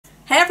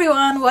Hey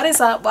everyone, what is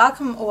up?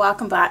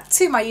 Welcome back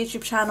to my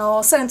YouTube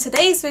channel. So in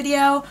today's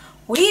video,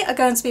 we are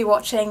going to be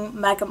watching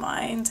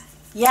Megamind.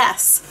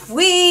 Yes,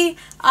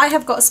 I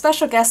have got a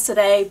special guest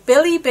today,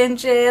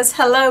 BillyBinges.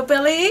 Hello,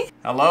 Billy.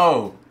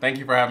 Hello. Thank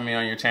you for having me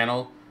on your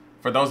channel.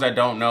 For those that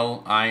don't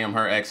know, I am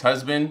her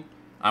ex-husband.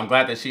 I'm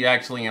glad that she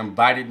actually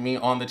invited me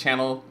on the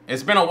channel.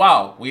 It's been a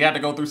while. We had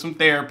to go through some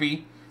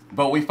therapy,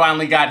 but we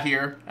finally got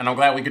here, and I'm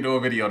glad we could do a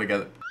video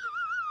together.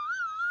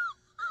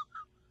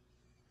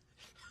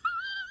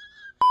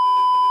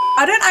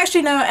 I don't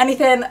actually know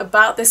anything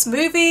about this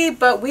movie,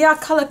 but we are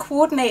color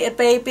coordinated,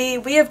 baby.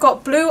 We have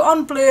got blue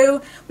on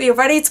blue. We are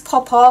ready to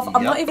pop off.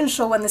 I'm not even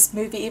sure when this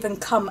movie even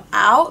come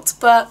out,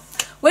 but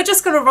we're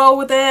just gonna roll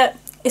with it.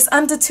 It's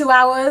under 2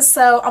 hours,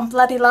 so I'm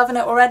bloody loving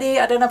it already.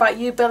 I don't know about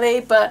you, Billy,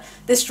 but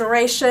this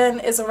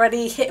duration is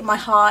already hitting my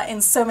heart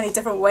in so many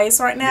different ways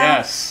right now.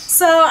 Yes.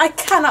 So I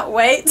cannot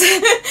wait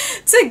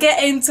to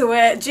get into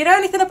it. Do you know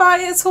anything about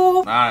it at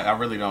all? I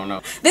really don't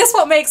know. This is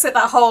what makes it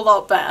that whole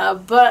lot better,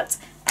 but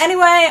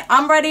anyway,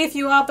 I'm ready if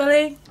you are,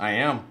 Billy. I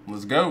am.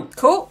 Let's go.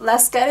 Cool,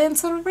 let's get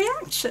into the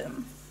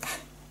reaction.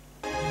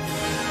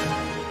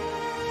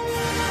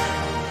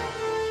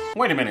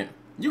 Wait a minute.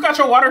 You got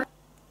your water?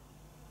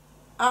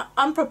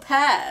 I'm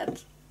prepared.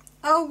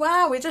 Oh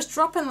wow, we're just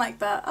dropping like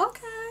that.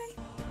 Okay.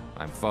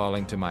 I'm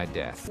falling to my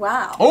death.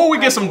 Wow. Oh, we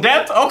get some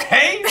depth?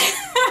 Okay.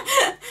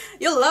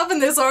 You're loving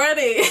this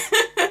already.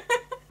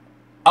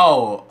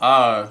 Oh,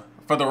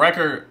 for the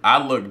record,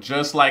 I look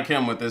just like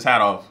him with this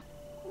hat off.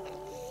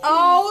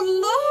 Oh,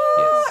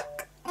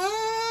 look!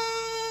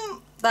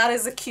 Yes. That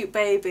is a cute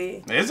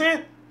baby. Is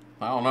it?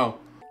 I don't know.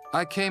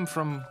 I came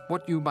from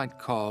what you might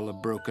call a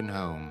broken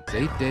home.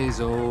 8 days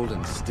old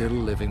and still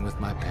living with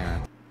my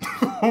parents.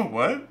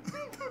 What?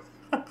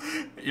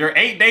 You're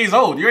 8 days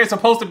old. You ain't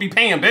supposed to be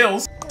paying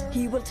bills.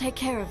 He will take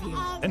care of you.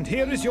 And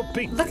here is your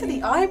pink. Look at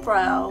the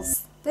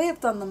eyebrows. They have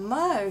done the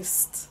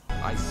most.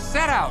 I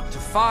set out to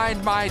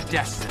find my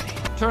destiny.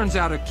 Turns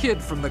out a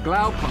kid from the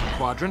Glaupunk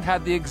quadrant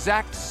had the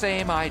exact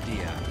same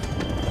idea.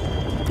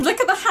 Look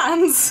at the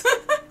hands.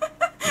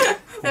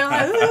 They're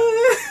like,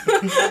 ooh.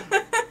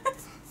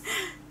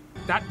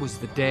 That was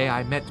the day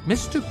I met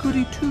Mr.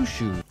 Goody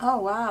Two-Shoes. Oh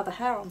wow, the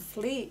hair on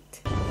fleek.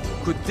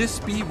 Could this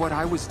be what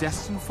I was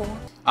destined for?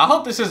 I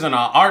hope this isn't an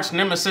arch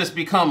nemesis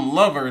become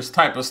lovers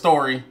type of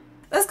story.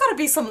 There's gotta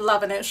be some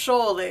love in it,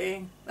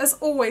 surely. There's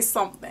always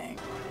something.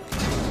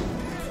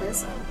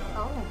 Prison.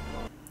 Oh.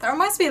 That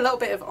reminds me a little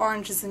bit of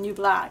Orange is the New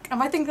Black.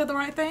 Am I thinking of the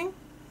right thing?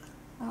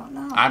 I don't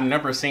know. I've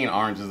never seen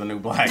Orange is the New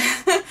Black.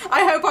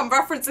 I hope I'm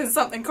referencing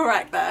something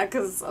correct there,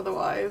 because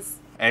otherwise...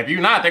 If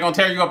you're not, they're gonna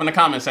tear you up in the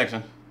comment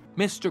section.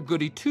 Mr.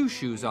 Goody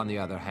Two-Shoes, on the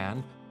other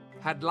hand,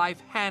 had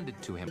life handed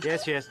to him.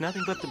 Yes,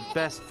 nothing but the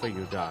best for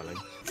you, darling.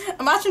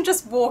 Imagine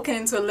just walking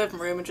into a living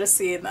room and just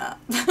seeing that.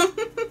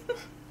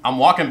 I'm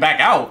walking back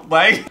out,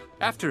 like...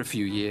 After a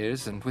few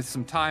years, and with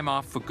some time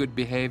off for good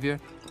behavior,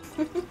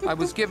 I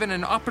was given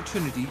an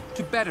opportunity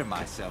to better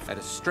myself at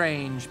a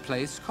strange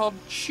place called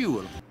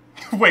Chewel.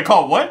 Wait,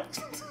 called what?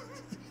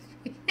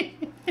 He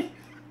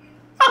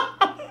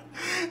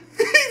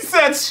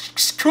said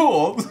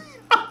school.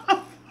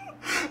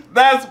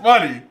 That's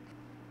funny.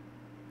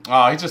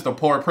 Oh, he's just a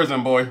poor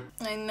prison boy.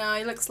 I know,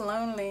 he looks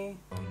lonely.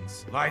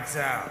 Lights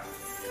out.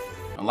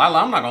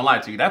 Lila, I'm not gonna lie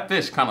to you. That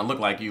fish kind of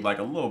looked like you, like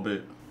a little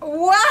bit.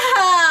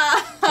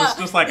 Wow!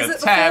 Just like Is a it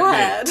the tad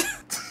forehead?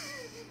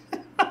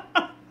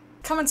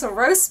 Coming to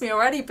roast me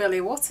already,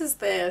 Billy. What is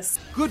this?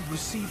 Good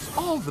receives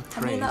all the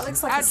praise I mean, that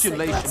looks like and a sick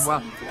adulation, lesson, while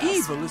if you ask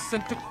evil me. is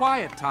sent to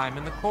quiet time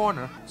in the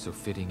corner. So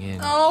fitting in.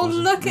 Oh,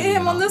 wasn't look at really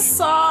him an on the option.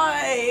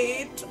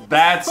 side.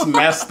 That's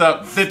messed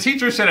up. The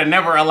teacher should have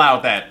never allowed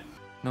that.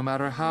 No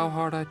matter how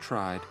hard I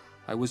tried,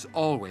 I was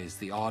always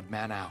the odd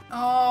man out.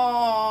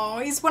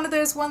 Oh, he's one of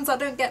those ones that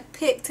don't get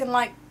picked in,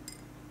 like,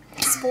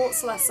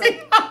 sports lesson.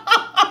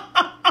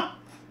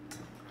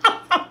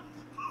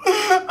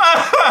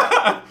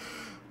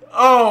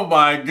 Oh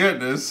my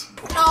goodness.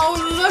 Oh,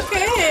 look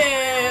at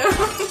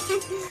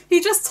him. He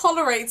just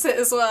tolerates it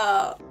as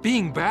well.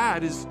 Being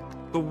bad is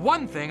the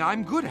one thing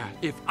I'm good at.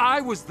 If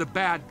I was the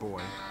bad boy,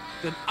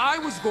 then I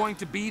was going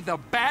to be the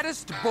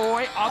baddest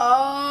boy of...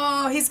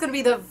 Oh, he's gonna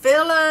be the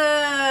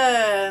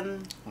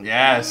villain.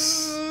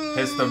 Yes.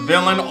 It's the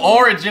villain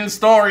origin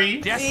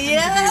story. destined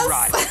Yes. to be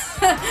right.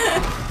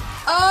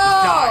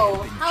 Oh,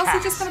 Died and how's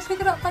he just cast. gonna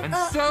pick it up like And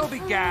that? so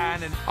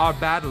began, and our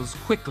battles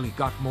quickly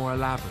got more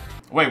elaborate.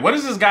 Wait, what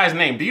is this guy's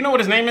name? Do you know what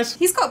his name is?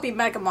 He's got to be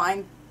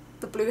Megamind,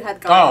 the blue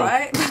head guy, Oh.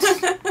 right?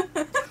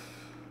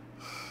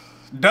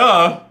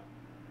 Duh.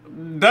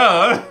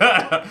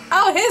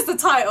 Oh, here's the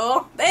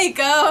title. There you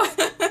go.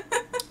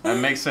 That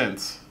makes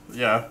sense.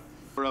 Yeah.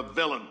 You're a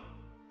villain,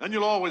 and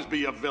you'll always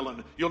be a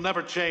villain. You'll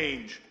never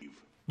change.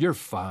 You're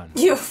fun.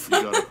 You. You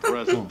got a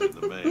present in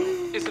the mail.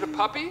 Is it a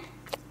puppy?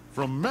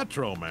 From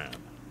Metro Man.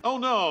 Oh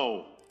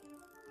no!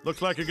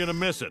 Looks like you're gonna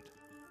miss it.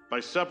 By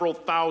several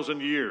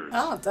thousand years.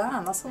 Oh,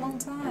 damn, that's a long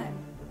time.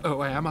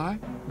 Oh, am I?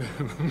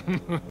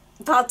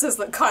 That does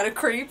look kind of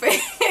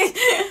creepy.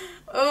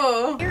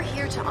 Oh. We're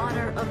here to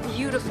honor a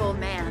beautiful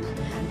man,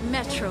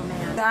 Metro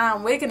Man.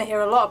 Damn, we're gonna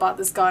hear a lot about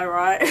this guy,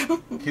 right?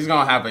 He's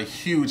gonna have a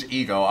huge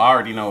ego. I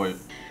already know it.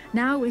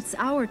 Now it's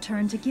our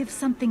turn to give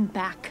something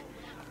back.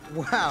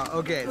 Wow,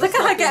 okay. Look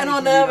at her getting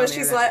all nervous.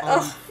 She's like,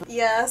 oh,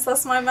 yes,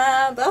 that's my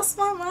man. That's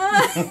my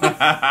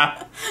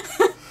man.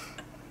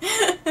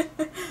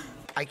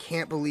 I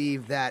can't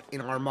believe that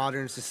in our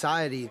modern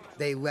society,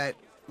 they let,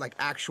 like,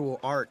 actual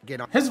art get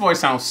on. His voice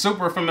sounds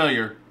super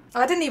familiar.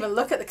 I didn't even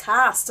look at the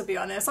cast, to be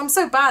honest. I'm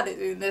so bad at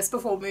doing this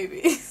before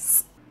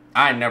movies.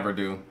 I never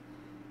do.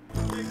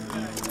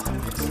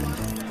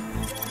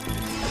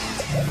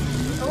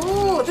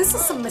 Oh, this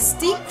is some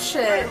Mystique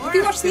shit. Have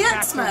you watched the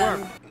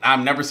X-Men? I've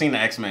never seen the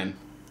X-Men.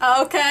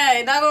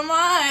 Okay, never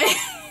mind.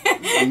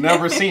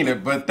 Never seen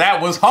it, but that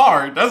was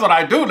hard. That's what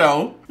I do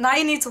know. Now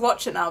you need to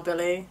watch it now,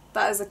 Billy.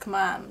 That is a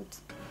command.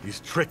 He's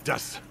tricked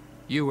us.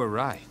 You were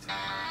right.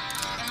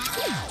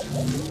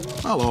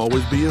 I'll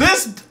always be a...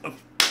 That's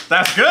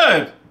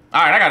good.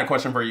 All right, I got a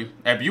question for you.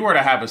 If you were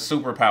to have a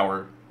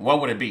superpower,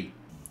 what would it be?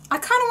 I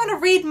kind of want to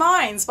read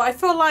minds, but I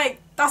feel like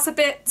that's a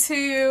bit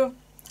too...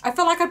 I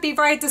feel like I'd be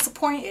very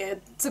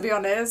disappointed, to be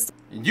honest.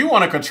 You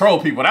want to control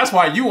people. That's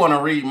why you want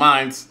to read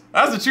minds.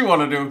 That's what you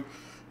want to do.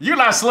 You're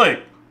not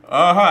slick.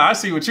 I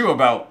see what you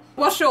about.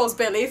 What's yours,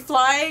 Billy?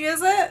 Flying,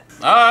 is it?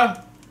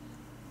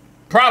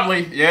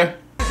 Probably, yeah.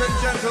 Ladies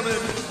and gentlemen,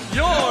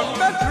 your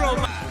Metro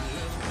Man.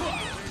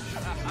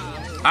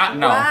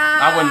 No,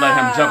 I wouldn't let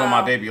him juggle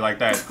my baby like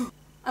that.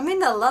 I mean,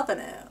 they're loving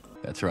it.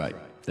 That's right.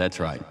 That's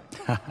right.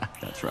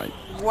 That's right.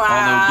 Wow.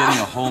 Although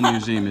getting a whole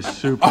museum is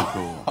super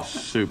cool.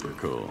 Super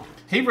cool.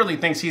 He really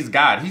thinks he's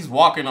God. He's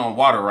walking on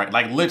water, right?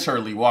 Like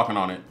literally walking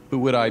on it. Who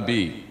would I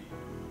be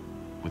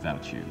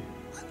without you?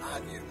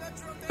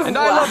 And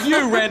I love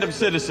you, random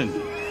citizen.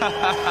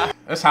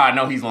 That's how I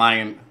know he's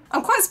lying.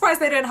 I'm quite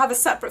surprised they don't have a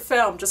separate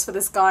film just for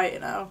this guy, you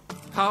know.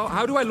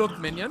 How do I look,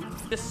 minion?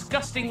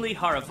 Disgustingly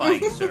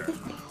horrifying, sir.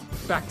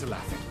 Back to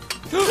laughing.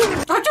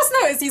 I just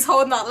noticed he's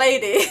holding that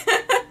lady.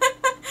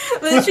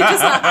 Literally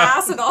just her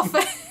ass and off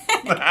it.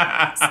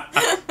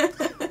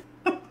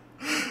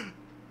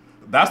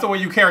 That's the way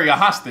you carry a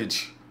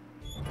hostage.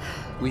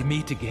 We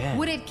meet again.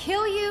 Would it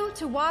kill you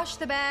to wash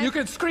the bag? You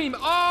can scream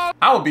all.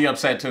 I would be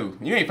upset too.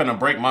 You ain't finna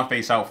break my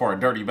face out for a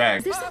dirty bag.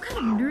 Is there some kind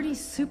of nerdy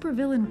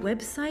supervillain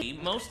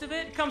website? Most of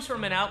it comes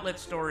from an outlet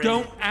store.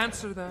 Don't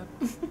answer that.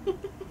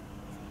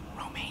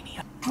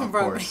 Romania. Of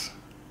course.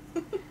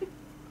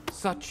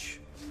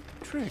 Such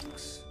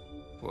tricks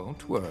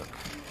won't work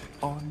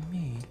on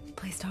me.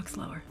 Please talk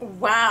slower.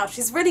 Wow,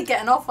 she's really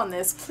getting off on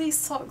this.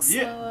 Please talk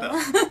slower.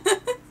 Yeah.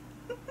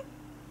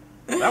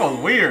 That was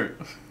weird.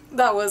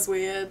 That was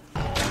weird.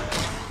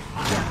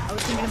 I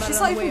was thinking about She's it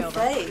not on the way even over.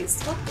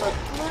 phased. What the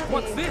bloody...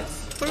 What's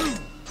this? Boom!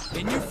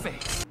 In your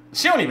face.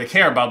 She don't even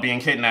care about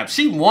being kidnapped.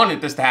 She wanted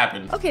this to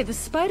happen. Okay, the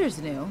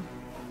spider's new.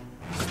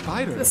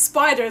 Spider. The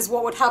spider is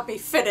what would have me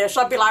finish.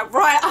 I'd be like,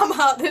 right, I'm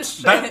out this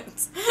shit.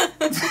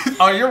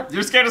 Oh,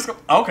 you're scared of...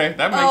 Okay,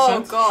 that makes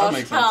sense. Oh gosh, That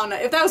makes sense. hell no.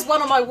 If there was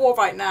one on my wall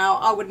right now,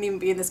 I wouldn't even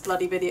be in this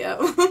bloody video.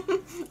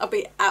 I'd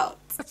be out.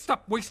 Let's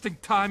stop wasting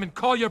time and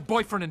call your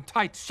boyfriend in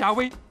tights, shall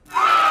we?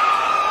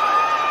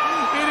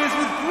 It is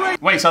with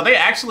great... Wait, so they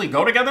actually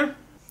go together?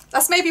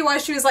 That's maybe why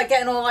she was like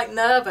getting all like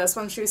nervous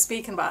when she was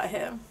speaking about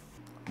him.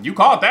 You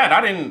called that. I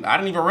didn't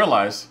even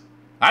realize.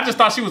 I just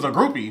thought she was a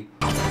groupie.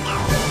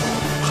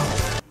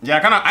 Yeah,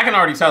 I can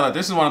already tell that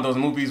this is one of those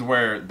movies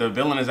where the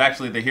villain is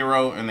actually the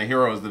hero and the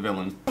hero is the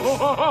villain. Megamind.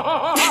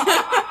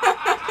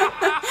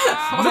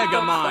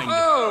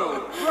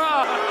 Oh,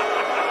 right.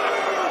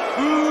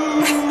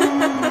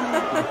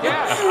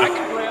 Yeah, I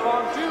can play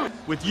along too.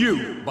 With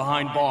you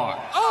behind bars.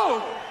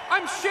 Oh,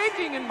 I'm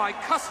shaking in my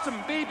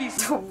custom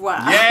baby's.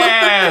 Wow.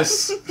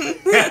 Yes!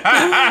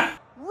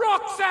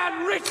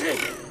 Roxanne Ritchie!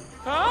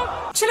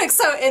 Huh? She looks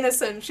so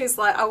innocent. She's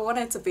like, I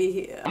wanted to be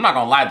here. I'm not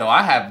gonna lie though,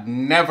 I have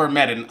never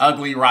met an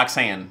ugly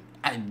Roxanne.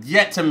 I've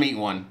yet to meet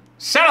one.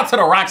 Shout out to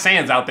the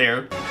Roxannes out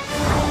there.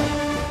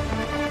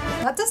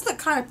 That does look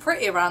kind of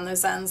pretty around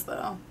those ends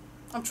though.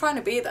 I'm trying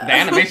to be there. The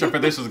animation for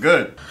this was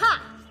good. Ha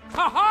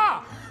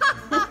ha!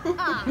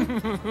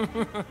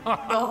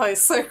 Oh,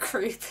 it's so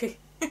creepy.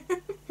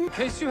 In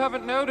case you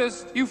haven't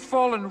noticed, you've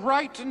fallen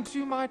right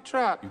into my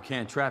trap. You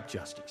can't trap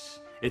justice.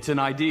 It's an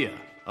idea,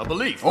 a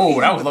belief. Oh,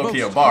 that was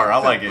low-key a bar. I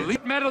like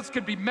it. Metals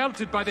can be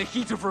melted by the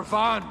heat of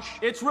revenge.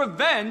 It's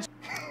revenge.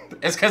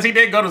 It's because he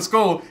didn't go to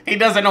school. He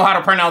doesn't know how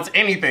to pronounce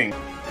anything.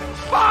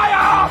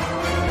 Fire!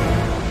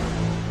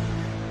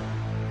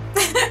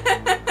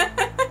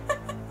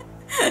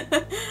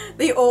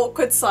 The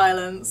awkward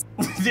silence.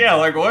 Yeah,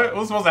 like what?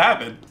 What's supposed to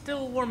happen?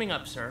 Still warming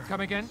up, sir. Come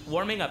again?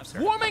 Warming up,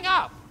 sir. Warming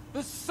up!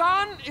 The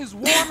sun is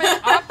warming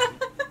up!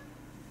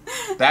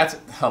 That's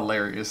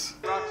hilarious.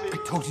 I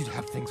told you to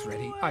have things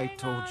ready. I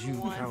told you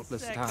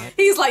countless times.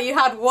 He's like, you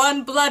had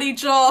one bloody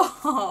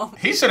job.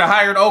 He should have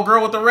hired old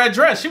girl with the red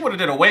dress. She would have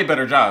did a way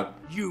better job.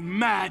 You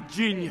mad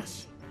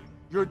genius.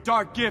 Your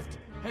dark gift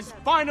has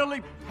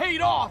finally paid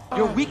off.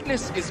 Your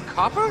weakness is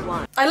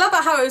copper? I love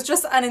it how it was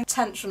just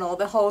unintentional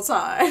the whole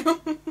time.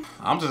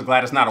 I'm just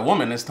glad it's not a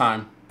woman this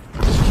time.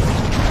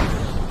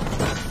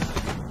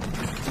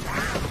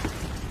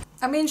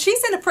 I mean,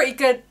 she's in a pretty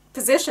good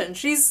position.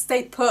 She's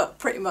stayed put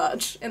pretty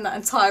much in that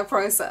entire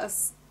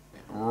process.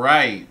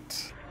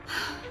 Right.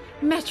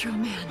 Metro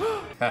Man.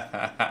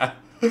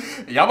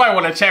 Y'all might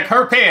want to check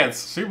her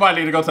pants. She might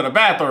need to go to the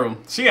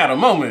bathroom. She had a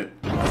moment.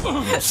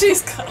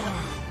 She's got...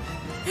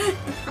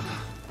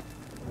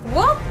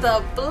 What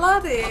the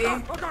bloody...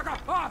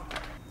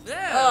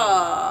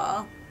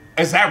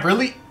 Is that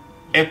really?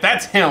 If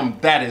that's him,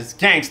 that is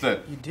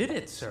gangster. You did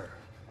it, sir.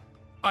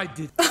 I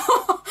did.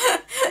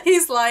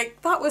 He's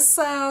like, that was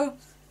so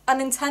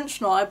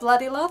unintentional. I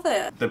bloody love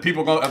it. The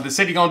people of the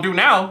city gonna do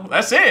now.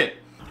 That's it.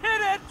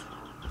 Hit it!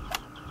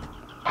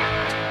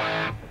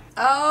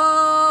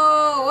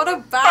 Oh, what a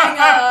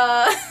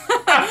banger.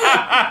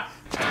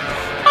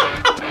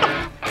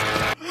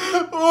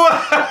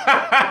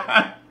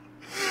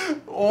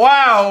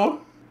 Wow.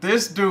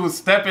 This dude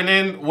stepping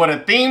in with a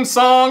theme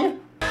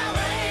song.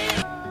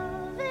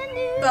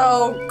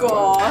 Oh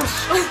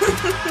gosh.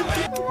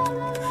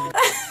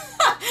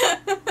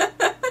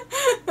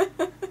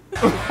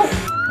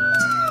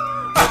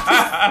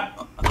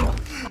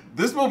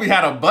 This movie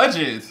had a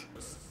budget.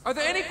 Are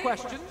there any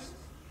questions?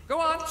 Go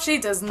on. She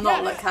does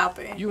not look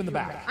happy. You in the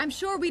back. I'm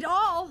sure we'd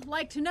all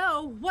like to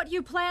know what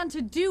you plan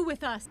to do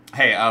with us.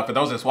 Hey, for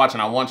those that's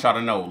watching, I want y'all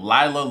to know,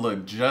 Lila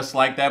looked just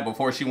like that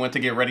before she went to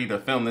get ready to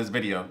film this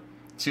video.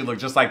 She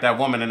looked just like that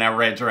woman in that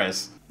red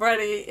dress.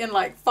 Ready in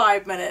like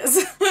 5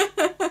 minutes.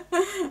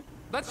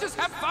 Let's just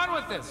have fun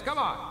with this. Come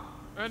on.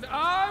 And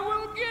I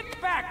will get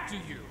back to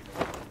you.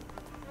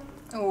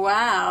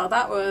 Wow,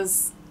 that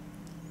was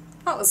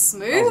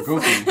smooth. That was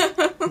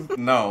goofy.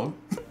 No.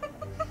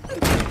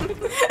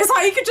 It's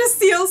like you could just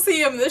still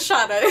see him in the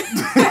shadow.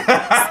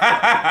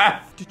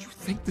 Did you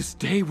think this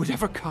day would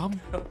ever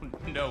come? Oh,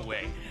 no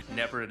way.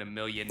 Never in a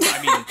million.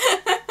 I mean,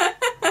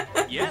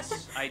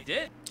 yes, I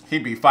did.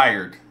 He'd be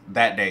fired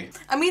that day.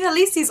 I mean, at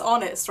least he's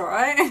honest,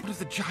 right? One of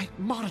the giant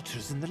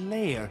monitors in the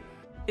lair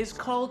Is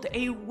called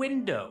a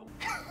window.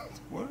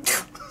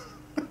 What?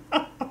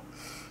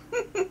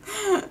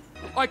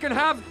 I can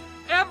have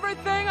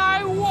everything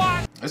I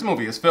want. This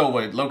movie is filled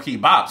with low-key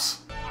bops.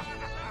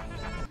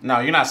 No,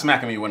 you're not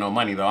smacking me with no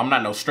money, though. I'm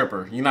not no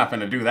stripper. You're not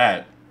finna do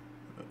that.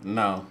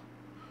 No.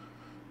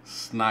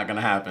 It's not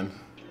gonna happen.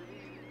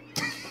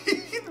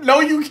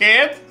 No, you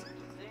can't.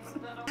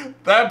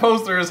 That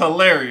poster is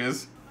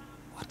hilarious.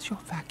 What's your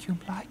vacuum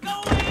like?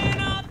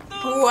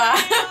 Wow.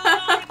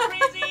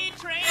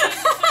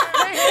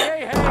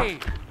 Hey.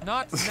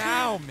 Not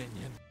now,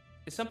 minion.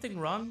 Is something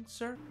wrong,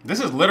 sir? This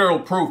is literal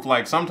proof.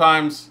 Like,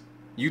 sometimes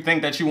you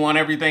think that you want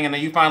everything and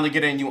then you finally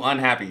get it and you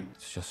unhappy.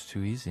 It's just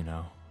too easy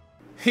now.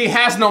 He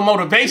has no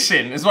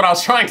motivation, is what I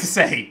was trying to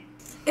say.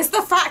 It's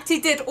the fact he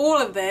did all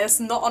of this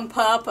not on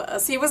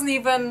purpose. He wasn't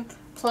even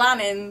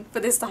planning for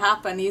this to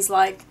happen. He's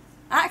like,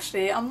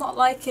 actually, I'm not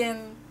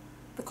liking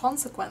the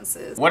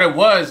consequences. What it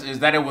was is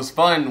that it was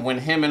fun when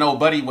him and old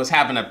buddy was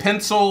having a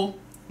pencil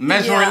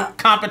measuring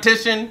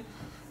competition.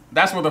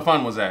 That's where the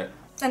fun was at.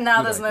 And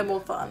now there's no more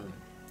fun.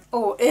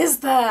 Oh, is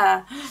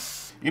there?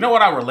 You know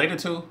what I related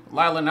to,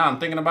 Lila, now I'm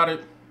thinking about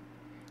it?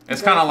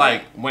 It's kind of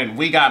like when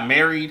we got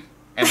married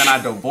and then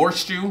I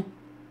divorced you.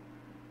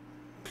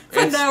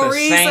 For no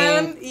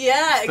reason.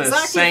 Yeah,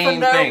 exactly, for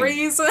no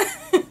reason.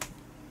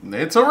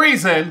 It's a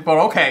reason, but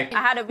okay.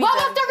 I had a reason. What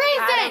was the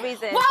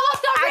reason? What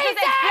was the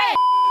reason?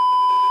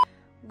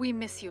 We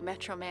miss you,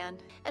 Metro Man.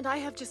 And I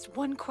have just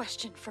one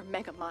question for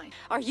Megamind.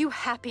 Are you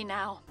happy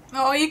now?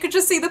 Oh, you could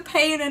just see the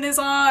pain in his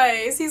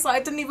eyes. He's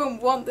like, I didn't even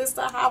want this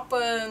to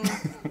happen.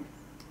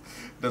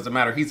 Doesn't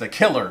matter, he's a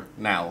killer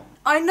now.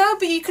 I know,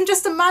 but you can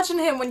just imagine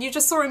him when you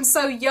just saw him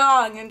so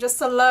young and just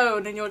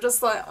alone, and you're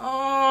just like,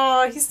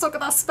 oh, he's still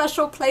got that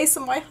special place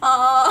in my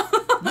heart.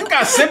 You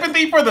got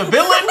sympathy for the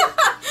villain?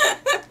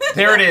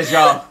 There it is,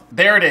 y'all.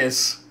 There it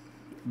is.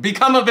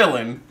 Become a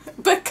villain.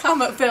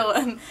 Become a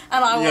villain,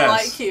 and I will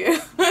like you.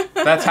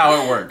 That's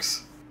how it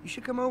works. You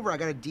should come over. I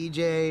got a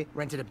DJ,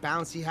 rented a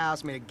bouncy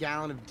house, made a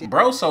gallon of...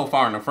 Bro so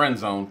far in the friend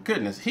zone.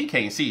 Goodness, he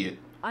can't see it.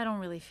 I don't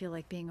really feel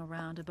like being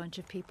around a bunch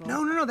of people.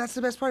 No, that's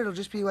the best part. It'll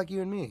just be like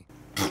you and me.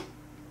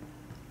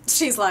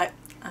 She's like,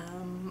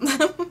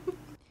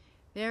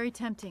 Very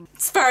tempting.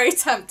 It's very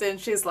tempting.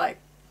 She's like,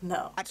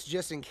 no. That's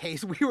just in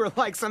case we were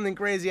like something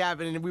crazy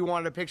happened and we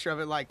wanted a picture of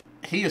it like...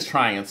 He is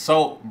trying.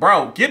 So,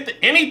 bro,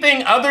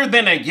 anything other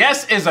than a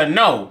yes is a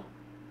no.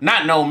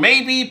 Not no,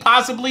 maybe,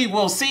 possibly,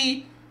 we'll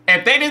see.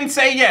 If they didn't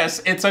say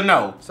yes, it's a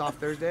no. Soft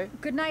Thursday?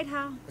 Good night,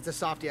 Hal. It's a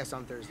soft yes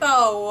on Thursday.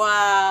 Oh,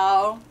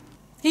 wow.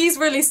 He's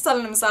really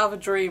selling himself a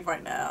dream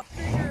right now.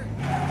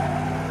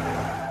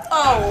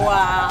 Oh,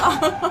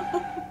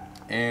 wow.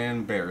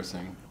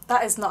 Embarrassing.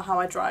 That is not how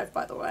I drive,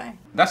 by the way.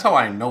 That's how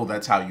I know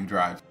that's how you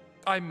drive.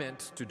 I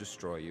meant to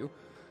destroy you,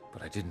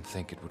 but I didn't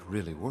think it would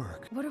really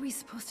work. What are we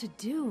supposed to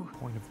do?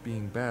 Point of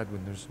being bad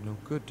when there's no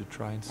good to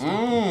try and save.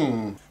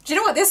 Do you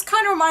know what? This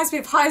kind of reminds me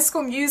of High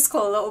School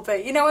Musical a little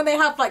bit. You know when they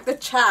have like the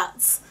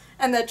chats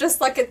and they're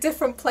just like at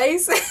different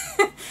places?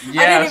 Yes.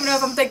 I don't even know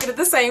if I'm thinking of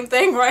the same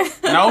thing, right?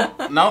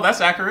 No, that's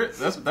accurate.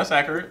 That's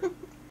accurate.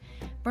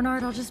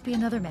 Bernard, I'll just be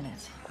another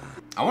minute.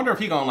 I wonder if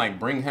he gonna like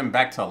bring him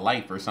back to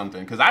life or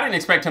something. Because I didn't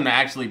expect him to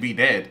actually be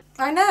dead.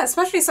 I know,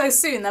 especially so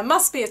soon. There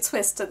must be a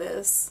twist to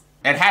this.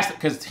 It has to,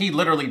 because he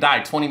literally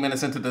died 20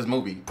 minutes into this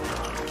movie.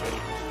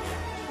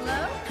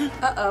 Hello?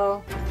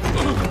 Uh-oh.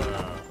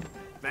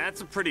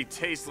 That's a pretty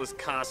tasteless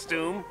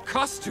costume.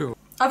 Costume?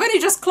 I've only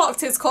just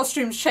clocked his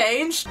costume's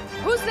changed.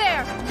 Who's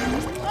there?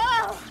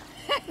 Oh!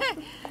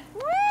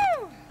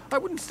 Woo! I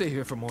wouldn't stay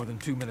here for more than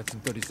 2 minutes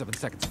and 37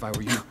 seconds if I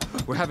were you.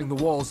 We're having the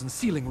walls and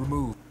ceiling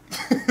removed.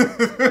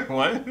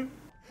 What?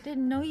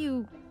 Didn't know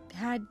you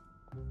had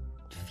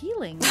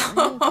feelings.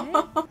 Are you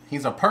okay?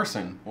 He's a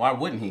person. Why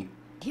wouldn't he?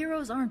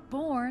 Heroes aren't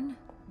born,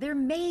 they're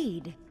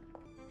made.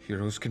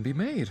 Heroes can be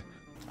made.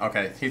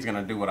 Okay, he's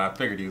gonna do what I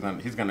figured he was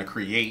gonna. He's gonna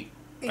create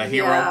a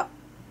hero.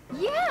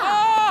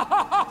 Yeah.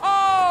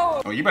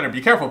 Oh, you better be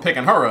careful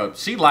picking her up.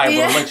 She liable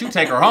to let you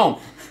take her home.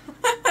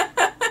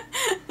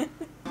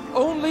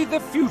 Only the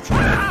future.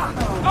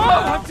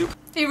 Oh,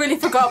 He really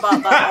forgot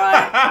about that,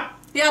 right?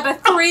 He had a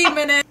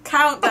 3-minute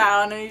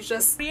countdown and he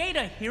just... Create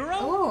a hero?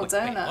 Oh, Wait,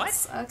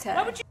 donuts. what? Okay.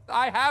 Why would you?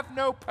 I have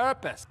no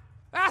purpose.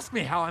 Ask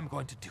me how I'm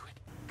going to do it.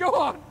 Go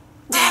on.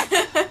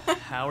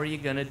 How are you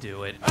gonna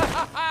do it?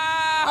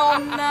 Oh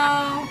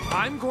no.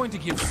 I'm going to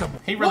give someone.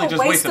 He really What a just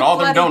waste wasted of all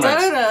them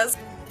bloody donuts.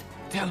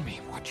 Tell me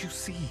what you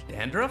see.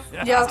 Dandruff?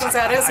 Yeah, I was gonna say,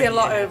 I don't see a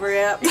lot over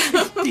here.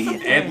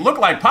 It looked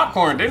like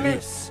popcorn, didn't it?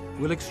 This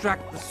will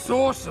extract the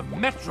source of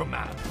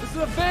Metroman. This is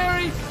a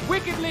very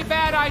wickedly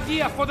bad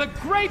idea for the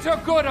greater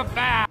good of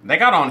man. They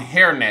got on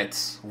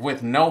hairnets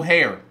with no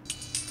hair.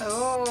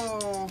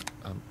 Oh.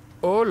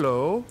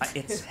 Hello.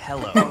 It's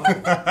hello.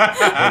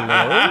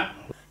 Hello.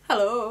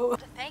 Hello.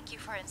 Thank you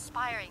for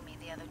inspiring me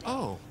the other day.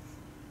 Oh,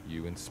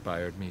 you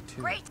inspired me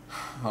too. Great.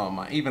 Oh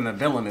my, even the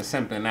villain is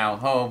simping now.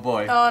 Oh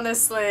boy.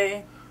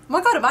 Honestly. Oh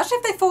my god, imagine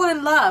if they fall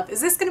in love. Is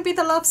this gonna be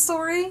the love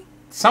story?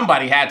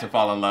 Somebody had to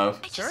fall in love.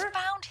 I just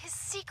found his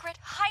secret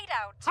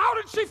hideout. How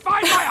did she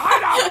find my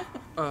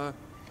hideout?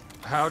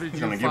 How did you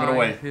gonna find give it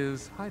away.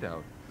 his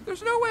hideout?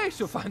 There's no way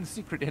she'll find the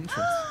secret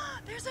entrance.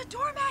 There's a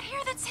doormat here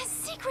that says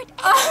secret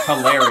entrance.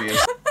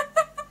 Hilarious.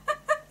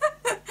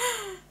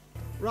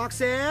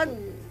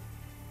 Roxanne?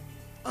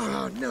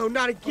 Oh, no,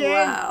 not again.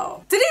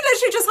 Wow. Did he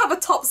literally just have a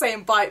top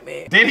saying bite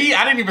me? Did he?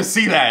 I didn't even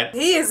see that.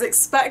 He is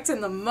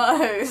expecting the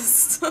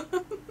most.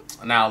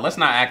 Now, let's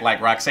not act like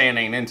Roxanne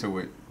ain't into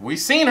it. We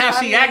seen how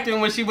she acted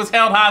when she was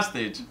held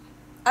hostage.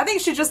 I think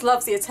she just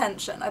loves the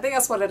attention. I think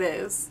that's what it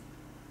is.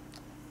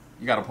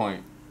 You got a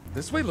point.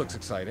 This way looks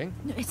exciting.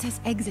 No, it says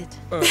exit.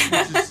 Which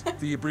is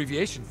the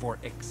abbreviation for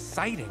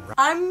exciting, right?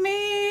 I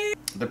mean,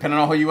 Depending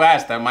on who you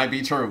ask, that might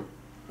be true.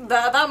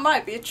 that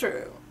might be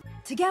true.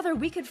 Together,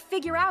 we could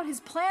figure out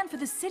his plan for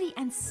the city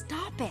and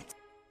stop it.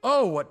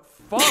 Oh, what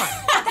fun!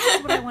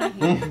 That's what I want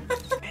to hear.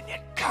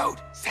 Minion code,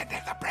 send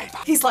in the brave.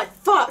 He's like,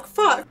 fuck.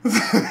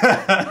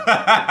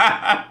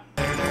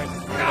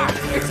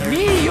 It's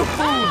me, you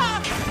fool!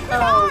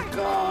 Oh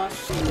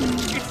gosh.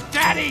 It's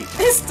Daddy!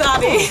 It's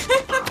Daddy.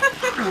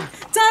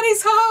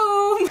 Daddy's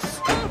home.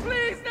 Oh,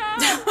 please, no!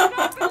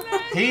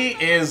 He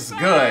is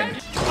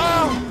good.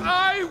 Oh,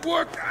 I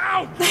worked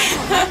out!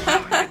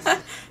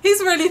 He's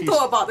really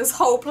thought about this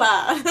whole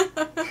plan.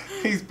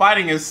 He's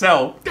fighting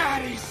himself.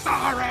 Daddy,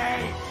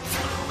 sorry!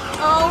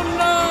 Oh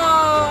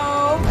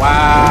no.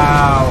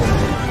 Wow.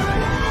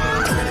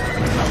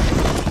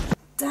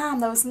 Damn,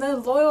 there was no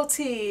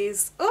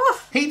loyalties. Ugh.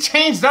 He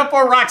changed up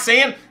for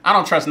Roxanne. I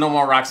don't trust no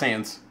more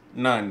Roxannes.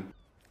 None.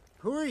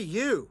 Who are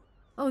you?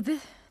 Oh,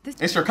 this...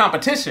 It's your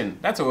competition.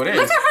 That's who it is.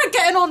 Look at her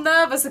getting all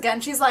nervous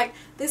again. She's like,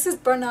 this is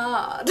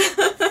Bernard.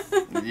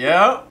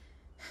 Yep.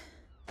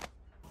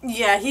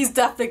 Yeah, he's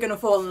definitely gonna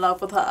fall in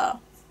love with her.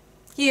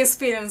 He is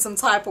feeling some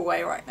type of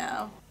way right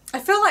now. I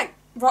feel like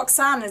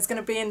Roxanne is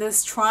gonna be in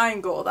this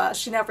triangle that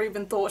she never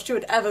even thought she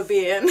would ever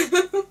be in.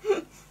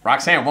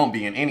 Roxanne won't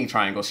be in any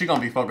triangle. She's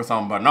gonna be focused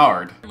on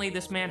Bernard. Apparently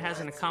this man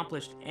hasn't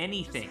accomplished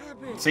anything.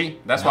 See?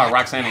 That's why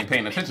Roxanne ain't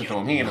paying attention to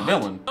him. He ain't a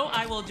villain. So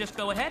I will just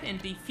go ahead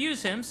and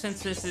defuse him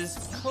since this is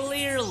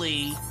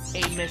clearly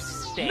a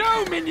mistake.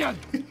 No, Minion!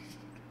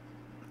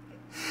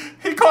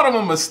 He called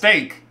him a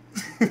mistake.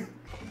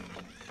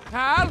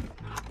 Hal?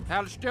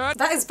 Hal Stewart?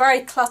 That is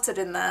very cluttered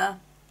in there.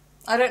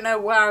 I don't know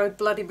where I would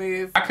bloody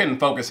move. I couldn't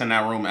focus in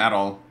that room at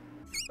all.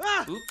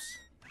 Oops.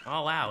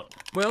 All out.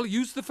 Well,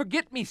 use the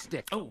forget-me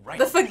stick. Oh, right.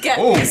 The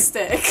forget-me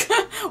stick.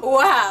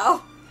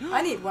 Wow.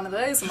 I need one of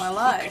those in my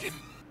life.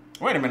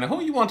 Wait a minute.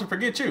 Who you want to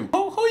forget you?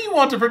 Who you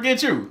want to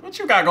forget you? What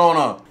you got going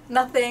on?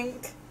 Nothing.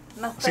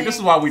 See, this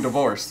is why we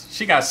divorced.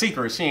 She got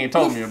secrets she ain't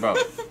told me about.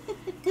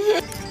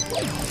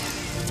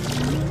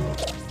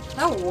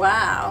 Oh,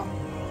 wow.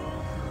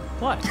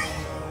 What?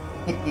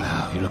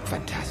 Wow, you look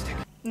fantastic.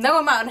 No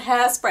amount of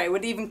hairspray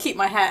would even keep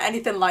my hair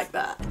anything like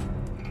that.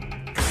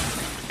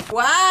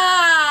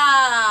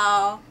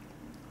 Wow!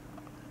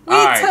 We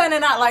Alright.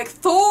 turning out like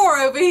Thor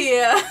over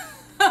here.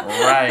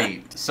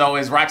 Right. So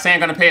is Roxanne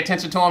gonna pay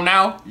attention to him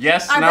now?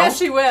 Yes? I no? bet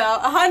she will.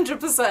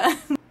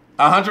 100%.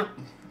 100?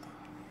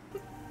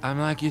 I'm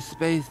like your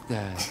space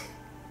dad.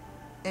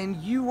 And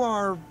you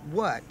are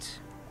what?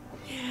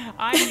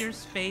 I'm your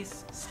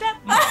space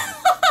stepmom.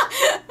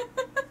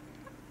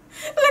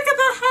 Look at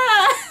the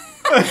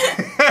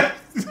hair.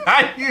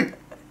 How you?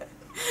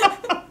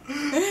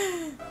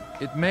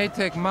 It may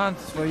take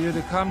months for you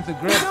to come to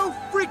grips. No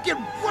freaking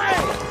way!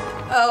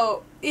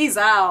 Oh, he's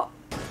out.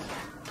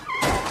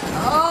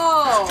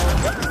 Oh.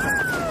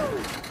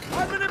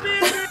 I'm gonna be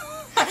in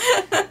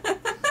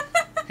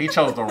He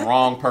chose the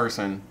wrong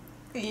person.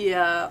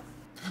 Yeah.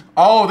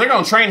 Oh, they're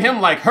gonna train him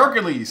like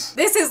Hercules.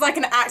 This is like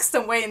an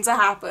accident waiting to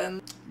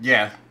happen.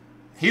 Yeah,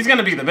 he's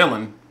gonna be the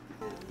villain.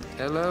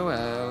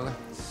 LOL.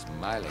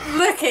 Smiling.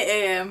 Look at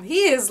him.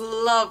 He is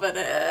loving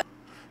it.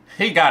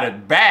 He got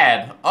it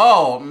bad.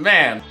 Oh,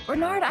 man.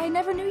 Bernard, I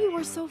never knew you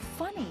were so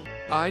funny.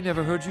 I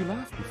never heard you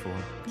laugh before.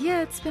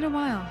 Yeah, it's been a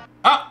while.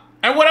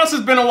 And what else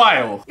has been a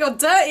while? Your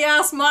dirty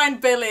ass mind,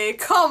 Billy.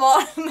 Come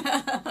on.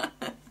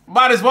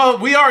 Might as well.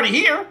 We already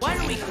here. Why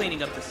are we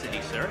cleaning up the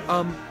city, sir?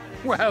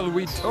 Well,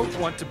 we don't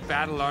want to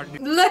battle our...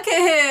 Look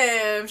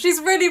at him. She's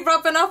really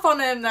rubbing up on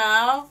him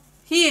now.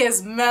 He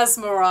is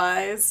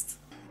mesmerized.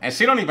 And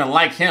she don't even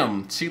like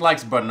him. She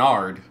likes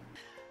Bernard.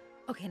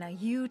 Okay, now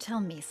you tell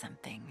me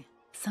something.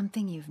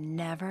 Something you've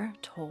never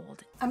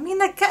told. I mean,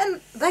 they're getting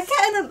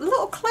a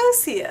little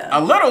close here.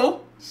 A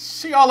little?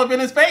 She all up in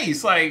his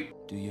face, like...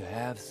 Do you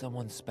have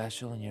someone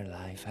special in your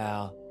life,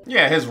 Hal?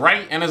 Yeah, his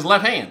right and his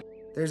left hand.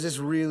 There's this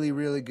really,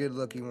 really good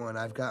looking one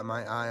I've got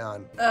my eye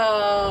on.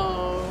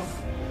 Oh.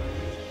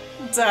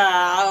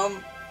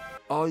 Damn.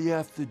 All you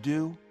have to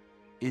do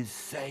is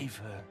save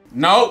her.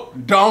 No,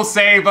 don't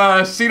save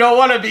her. She don't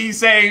want to be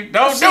saved.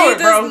 Don't do it,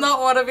 bro. She does not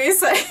want to be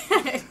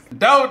saved.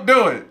 Don't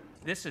do it.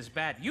 This is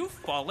bad. You've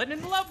fallen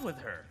in love with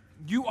her.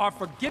 You are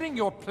forgetting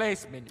your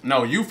place, Minion.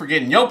 No, you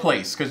forgetting your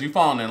place because you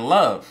falling in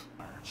love.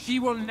 She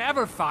will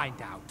never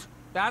find out.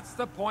 That's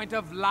the point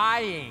of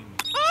lying.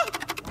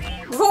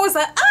 What was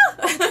that?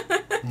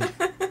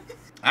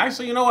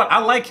 Actually, you know what? I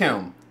like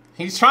him.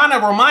 He's trying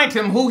to remind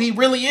him who he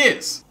really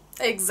is.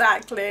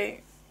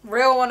 Exactly.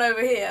 Real one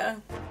over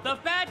here. The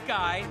bad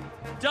guy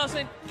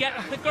doesn't get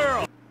the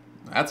girl.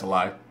 That's a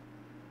lie.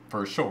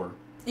 For sure.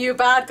 You a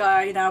bad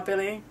guy now,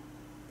 Billy.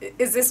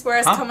 Is this where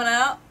it's coming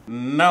out?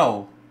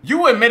 No.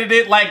 You admitted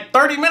it like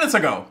 30 minutes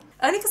ago.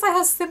 Only because I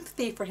have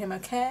sympathy for him,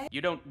 okay?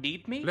 You don't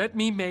need me? Let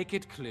me make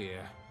it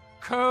clear.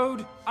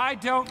 Code, I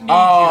don't need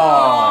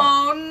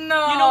Oh,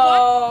 no. You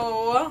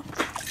know what?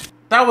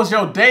 That was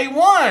your day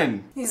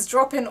one. He's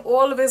dropping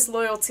all of his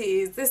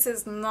loyalties. This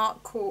is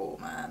not cool,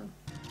 man.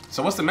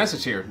 So what's the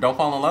message here? Don't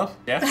fall in love?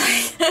 Yeah?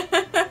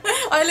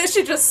 I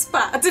literally just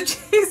spat. Did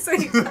you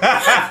see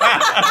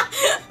that?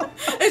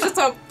 It's just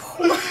a...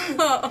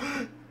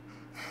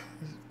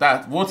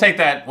 We'll take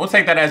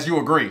that as you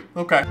agree.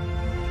 Okay.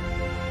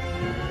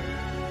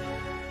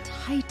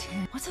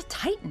 Titan. What's a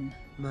Titan?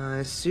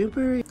 My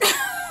super...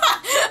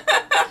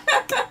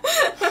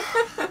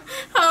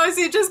 How is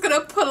he just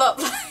gonna pull up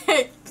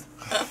like...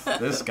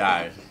 This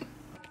guy.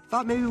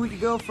 Thought maybe we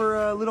could go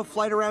for a little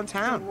flight around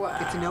town. Wow.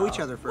 Get to know each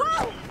other first.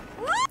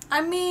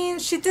 I mean,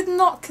 she did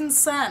not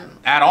consent.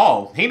 At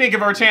all. He didn't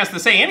give her a chance to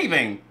say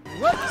anything.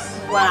 Whoops.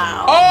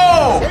 Wow.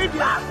 Oh! Saved you.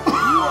 You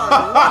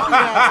are lucky to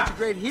have such a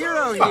great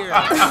hero here.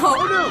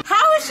 Oh, no.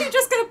 How is she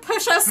just gonna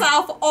push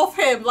herself off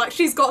him like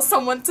she's got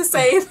someone to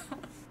save?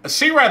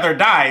 She'd rather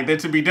die than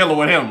to be dealing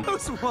with him.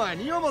 Close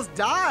one. You almost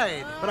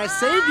died, but I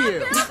saved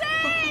you.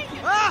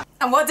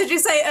 And what did you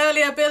say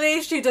earlier,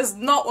 Billy? She does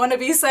not want to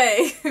be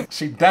saved.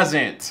 She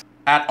doesn't.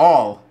 At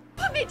all.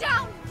 Put me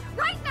down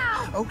right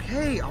now.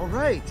 Okay, all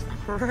right,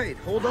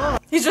 hold on.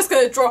 He's just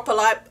gonna drop her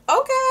like,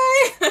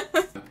 okay.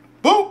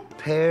 Boop.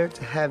 Prepare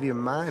to have your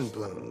mind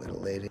blown, little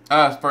lady.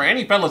 For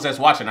any fellas that's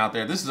watching out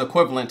there, this is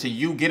equivalent to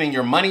you getting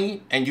your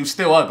money and you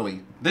still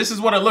ugly. This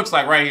is what it looks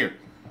like right here.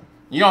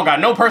 You don't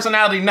got no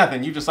personality,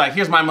 nothing. You just like,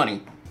 here's my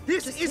money.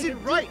 This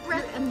isn't right.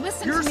 And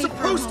listen You're to me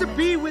supposed for a to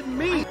be with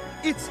me.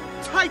 It's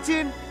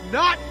Titan,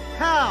 not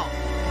Hal.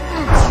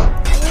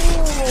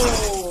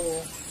 Ooh.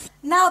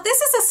 Now,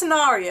 this is a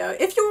scenario.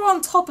 If you were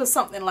on top of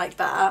something like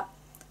that,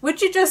 would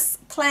you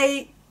just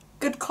play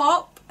good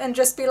cop and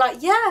just be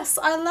like, yes,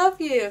 I love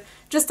you,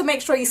 just to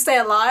make sure you stay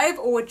alive?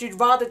 Or would you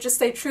rather just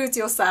stay true to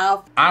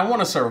yourself? I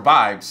want to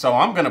survive, so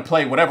I'm going to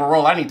play whatever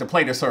role I need to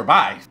play to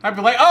survive. I'd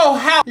be like, oh,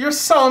 Hal, you're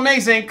so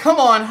amazing. Come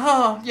on.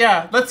 Oh,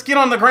 yeah, let's get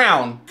on the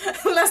ground.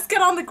 Let's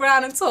get on the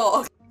ground and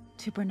talk.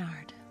 To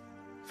Bernard,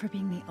 for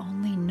being the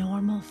only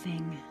normal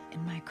thing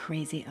in my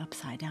crazy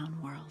upside-down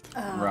world.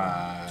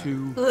 Right.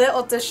 To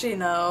Little does she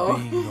know.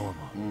 being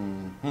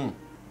normal.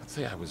 I'd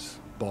say I was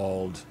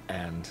bald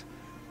and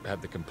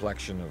had the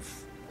complexion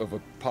of a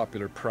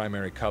popular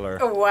primary color.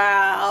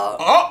 Wow.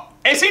 Oh,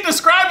 is he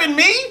describing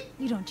me?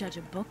 You don't judge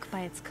a book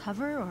by its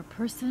cover or a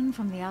person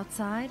from the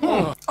outside.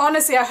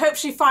 Honestly, I hope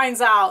she finds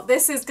out.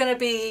 This is gonna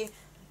be...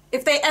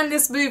 If they end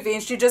this movie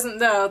and she doesn't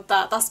know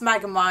that that's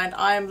Megamind,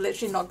 I am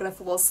literally not gonna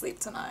fall asleep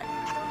tonight.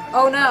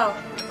 Oh no.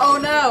 Oh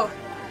no.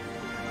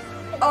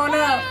 Oh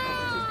no.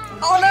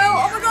 Oh no.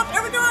 Oh my god,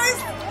 here we go,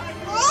 guys.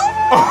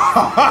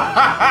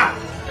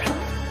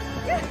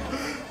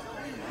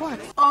 What?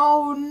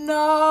 Oh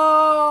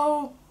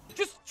no.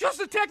 Just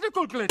a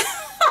technical glitch.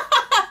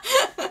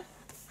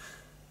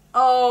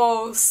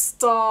 Oh,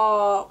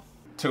 stop.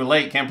 Too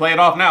late. Can't play it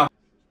off now.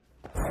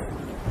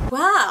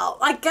 Well,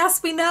 I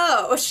guess we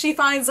know. She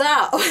finds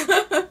out.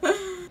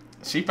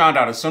 She found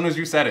out as soon as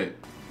you said it.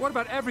 What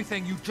about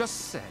everything you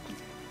just said?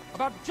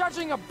 About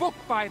judging a book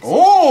by its...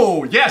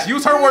 Oh, yes,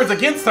 use her words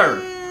against her.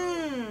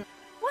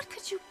 What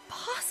could you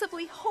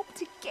possibly hope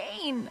to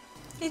gain?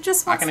 He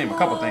just I wants can name love. a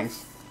couple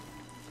things.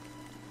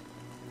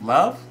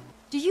 Love?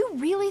 Do you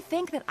really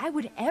think that I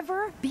would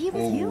ever be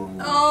with you?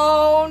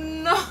 Oh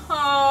no!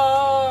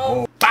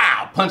 Oh,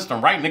 bow! Punched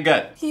him right in the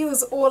gut. He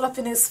was all up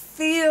in his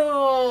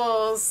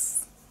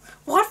feels.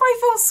 Why do I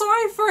feel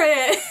sorry for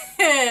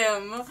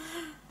him?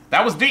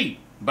 That was deep,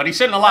 but he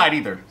shouldn't have lied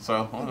either.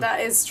 So That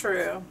is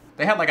true.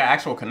 they had like an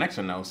actual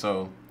connection though,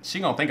 so she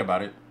gonna think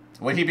about it.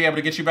 Would he be able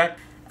to get you back?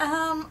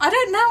 I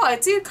don't know. I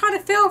do kind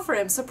of feel for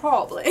him, so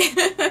probably.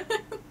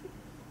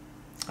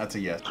 That's a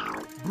yes.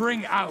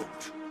 Bring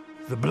out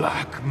the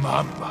Black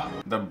Mamba.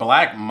 The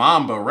Black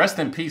Mamba. Rest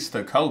in peace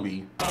to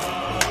Kobe.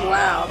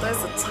 Wow, those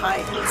are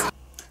tight.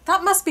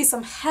 That must be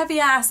some heavy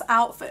ass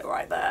outfit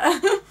right there.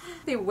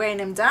 Be weighing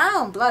him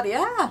down, bloody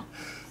hell.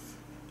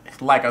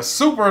 Like a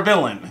super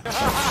villain.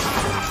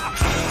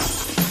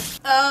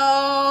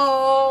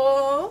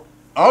 Oh.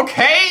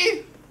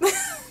 Okay.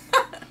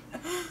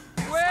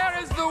 Where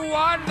is the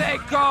one they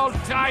call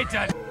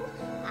Titan?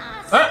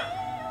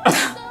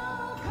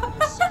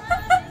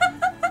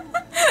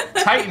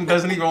 Titan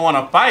doesn't even want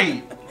to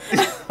fight.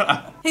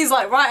 He's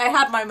like, right, I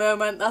had my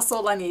moment. That's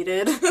all I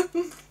needed.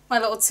 My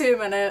little 2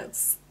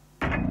 minutes.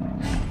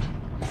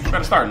 You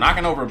better start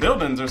knocking over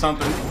buildings or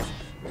something.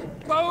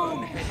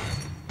 Bonehead.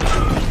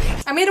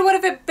 I mean, it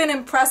would have been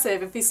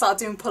impressive if he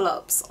started doing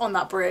pull-ups on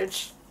that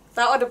bridge.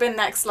 That would have been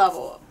next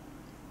level.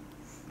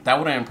 That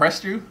would have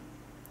impressed you?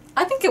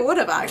 I think it would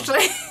have,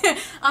 actually.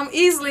 I'm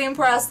easily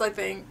impressed, I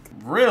think.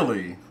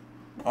 Really?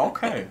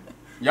 Okay.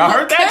 Y'all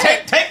heard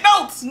that? Take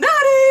notes!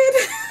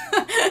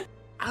 Noted!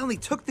 I only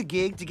took the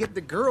gig to get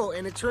the girl,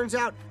 and it turns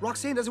out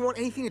Roxanne doesn't want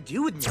anything to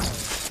do with me.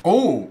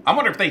 Oh, I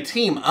wonder if they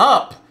team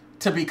up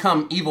to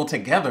become evil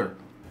together.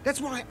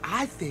 That's why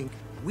I think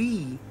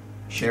we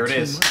should There it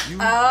is. team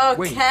up.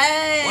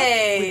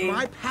 Okay. With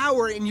my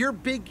power and your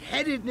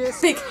big-headedness.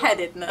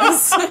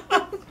 Big-headedness.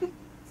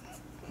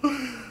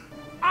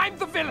 I'm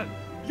the villain.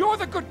 You're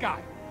the good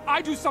guy.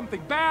 I do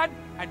something bad,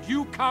 and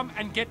you come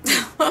and get me.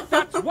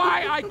 That's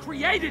why I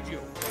created you.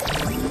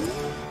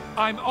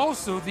 I'm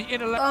also the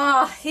intellect.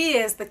 Oh, he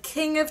is the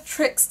king of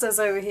tricksters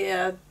over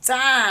here.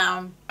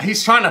 Damn.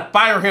 He's trying to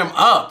fire him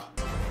up.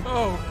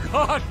 Oh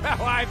God,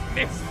 how I've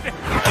missed it.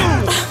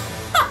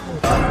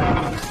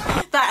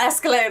 That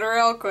escalated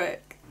real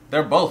quick.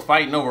 They're both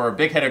fighting over a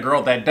big-headed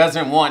girl that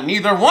doesn't want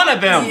neither one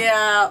of them.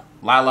 Yeah.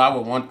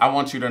 Lila, I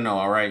want you to know,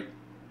 all right?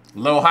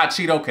 Lil Hot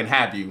Cheeto can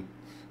have you.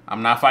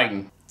 I'm not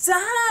fighting.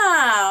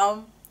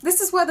 Damn.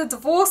 This is where the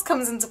divorce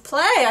comes into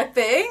play, I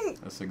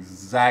think. That's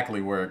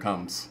exactly where it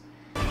comes.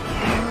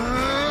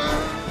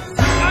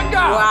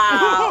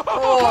 Wow.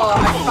 Oh,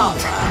 I felt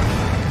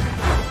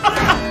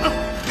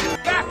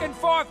that. Back and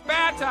forth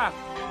banter.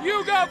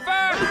 You go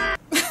first.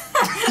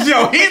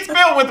 Yo, he's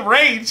filled with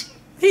rage.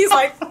 He's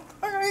like,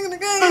 I ain't gonna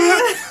go.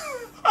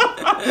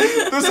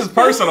 This is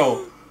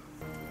personal.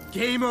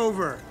 Game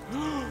over.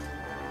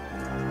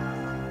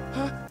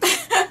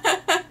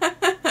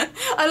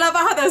 I love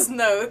how there's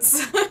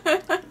notes.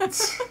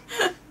 That's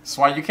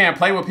why you can't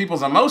play with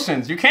people's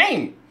emotions. You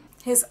can't.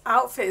 His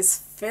outfit is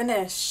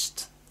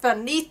finished.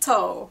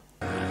 Finito.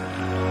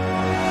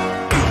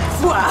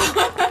 Wow.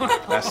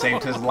 That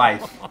saved his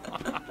life.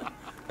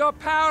 You're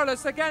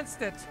powerless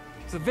against it.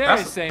 It's the very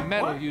That's- same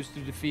metal what? used to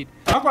defeat.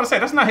 I was about to say,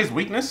 that's not his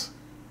weakness.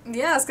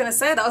 Yeah, I was gonna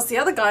say that was the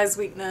other guy's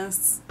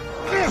weakness.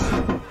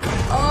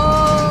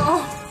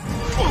 Oh.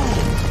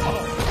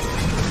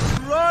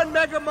 Run,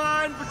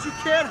 Megamind, but you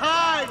can't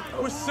hide.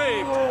 We're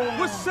saved.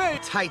 We're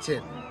saved.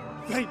 Titan.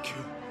 Thank you.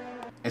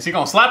 Is he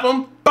gonna slap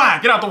him? Bah,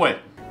 get out the way.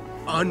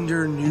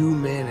 Under new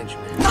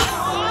management.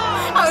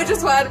 I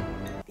just went,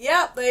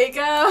 yep, there you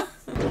go.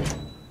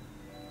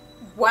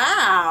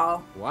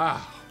 Wow.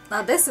 Wow.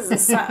 Now this is a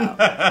setup.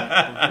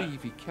 I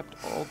believe he kept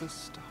all this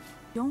stuff.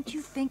 Don't you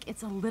think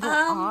it's a little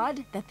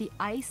odd that the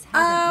ice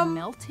hasn't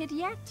melted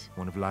yet?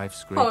 One of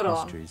life's great Hold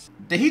on. mysteries.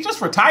 Did he just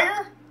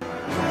retire?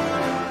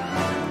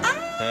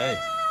 Hey.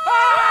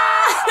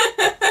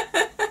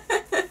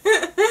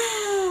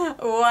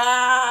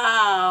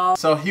 Wow.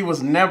 So he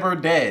was never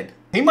dead.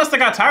 He must have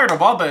got tired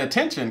of all the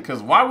attention,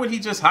 because why would he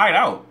just hide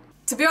out?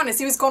 To be honest,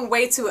 he was gone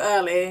way too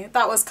early.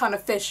 That was kind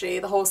of fishy,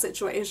 the whole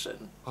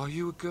situation. Are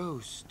you a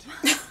ghost?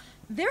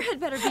 There had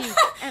better be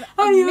an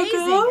Are you a amazing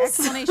ghost?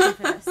 explanation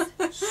for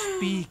this.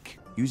 Speak.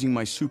 Using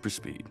my super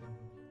speed,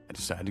 I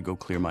decided to go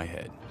clear my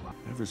head.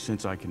 Ever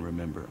since I can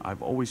remember,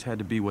 I've always had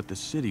to be what the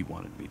city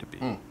wanted me to be.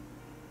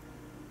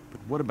 But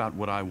what about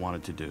what I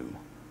wanted to do?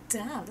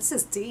 Damn, this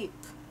is deep.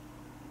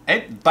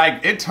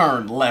 It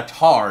turned left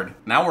hard.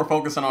 Now we're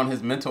focusing on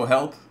his mental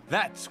health.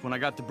 That's when I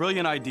got the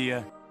brilliant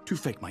idea to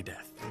fake my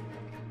death.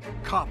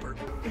 Copper.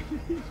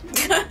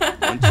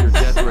 Once your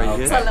death ray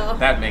hit, Hello.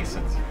 That makes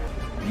sense.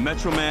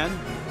 Metro Man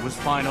was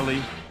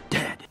finally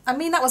dead. I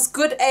mean, that was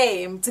good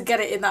aim to get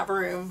it in that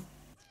room.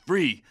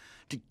 Free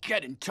to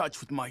get in touch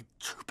with my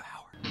true power.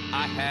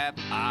 I have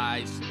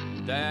eyes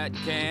that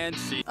can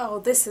see. Oh,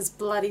 this is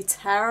bloody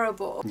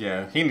terrible.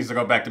 Yeah, he needs to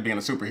go back to being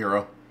a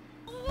superhero.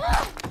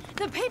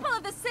 The people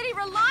of the city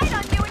relied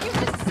on you and you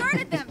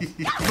deserted them.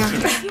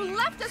 You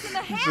left us in the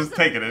hands Just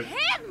taking of it.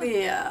 him.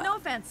 Yeah. No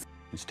offense.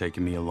 It's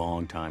taken me a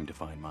long time to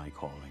find my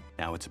calling.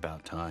 Now it's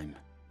about time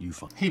you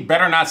find. He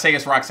better not say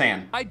it's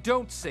Roxanne. I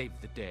don't save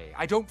the day.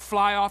 I don't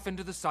fly off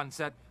into the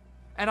sunset.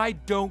 And I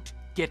don't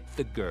get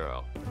the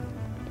girl.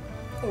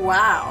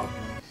 Wow.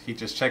 He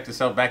just checked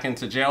himself back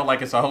into jail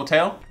like it's a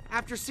hotel.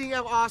 After seeing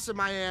how awesome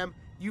I am,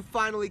 you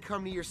finally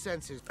come to your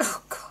senses.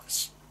 Oh,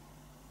 gosh.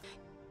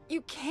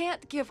 You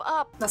can't give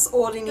up. That's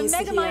all he The needs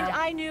to Megamind hear.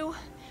 I knew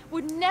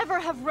would never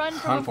have run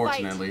from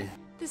Unfortunately. a fight.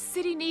 The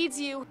city needs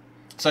you.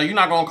 So you're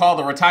not gonna call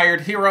the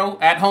retired hero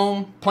at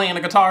home playing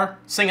a guitar,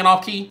 singing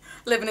off key?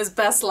 Living his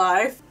best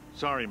life.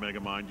 Sorry,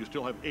 Megamind, you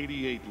still have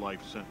 88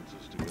 life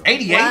sentences to go.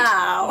 88?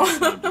 Wow.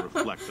 Time to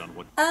reflect on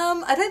what...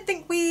 I don't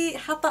think we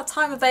have that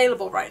time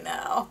available right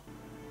now.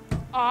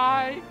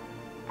 I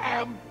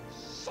am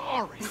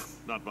sorry.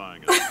 Not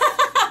buying it.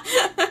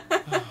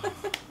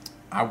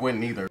 I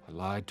wouldn't either. I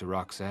lied to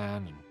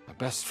Roxanne and my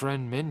best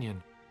friend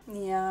Minion.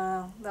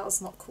 Yeah, that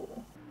was not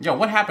cool. Yo,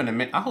 what happened to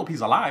Min? I hope he's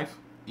alive.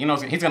 You know,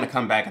 he's gonna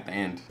come back at the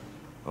end.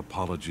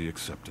 Apology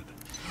accepted.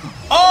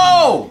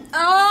 Oh!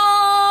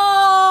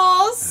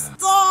 Oh, stop!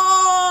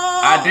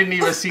 I didn't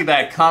even see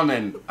that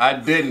coming. I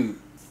didn't.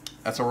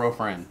 That's a real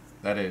friend.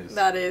 That is.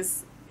 That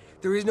is.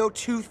 There is no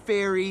tooth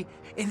fairy,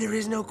 and there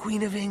is no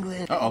Queen of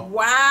England. Uh-oh.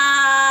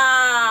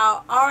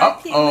 Wow.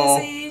 R.I.P.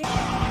 Lizzie.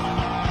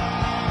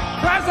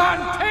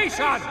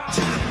 Presentation!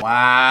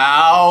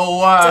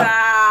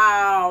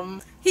 Wow.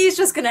 Damn. He's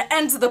just gonna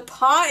enter the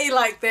party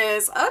like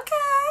this.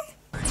 Okay.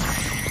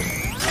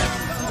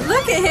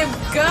 Look at him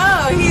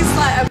go. He's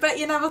like, I bet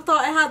you never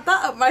thought I had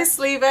that up my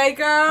sleeve, eh,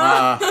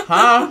 girl?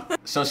 Huh?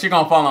 So she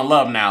gonna fall in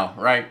love now,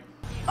 right?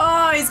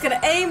 Oh, he's gonna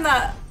aim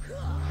that.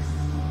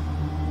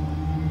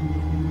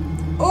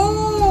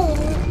 Oh.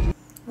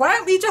 Why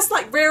aren't we just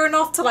like rearing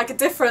off to like a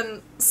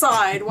different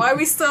side? Why are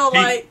we still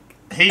like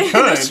he in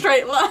could a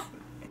straight line?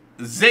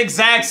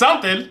 zigzag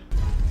something.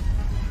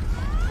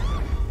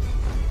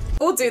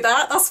 We'll do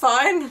that. That's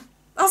fine.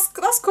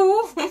 That's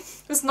cool.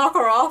 Just knock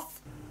her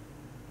off.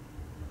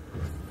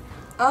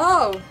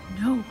 Oh.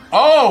 No.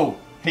 Oh,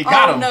 he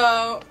got him.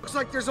 No. Looks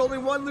like there's only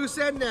one loose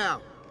end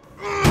now.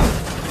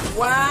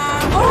 Wow.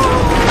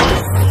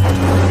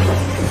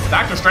 Oh.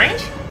 Doctor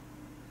Strange?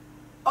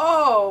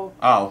 Oh.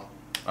 Oh,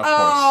 of course.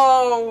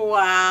 Oh,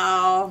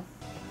 wow.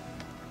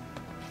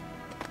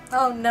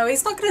 Oh no,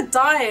 he's not gonna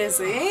die, is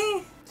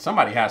he?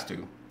 Somebody has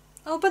to.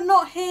 Oh, but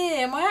not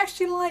him. I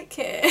actually like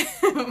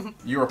him.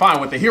 You were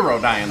fine with the hero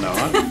dying though,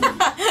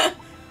 huh?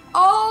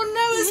 Oh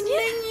no, it's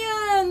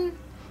Minion.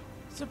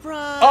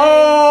 Surprise!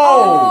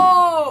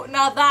 Oh! Oh,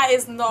 now that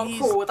is not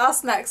cool.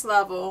 That's next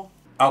level.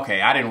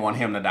 Okay, I didn't want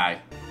him to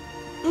die.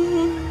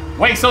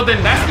 Wait, so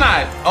then that's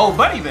not old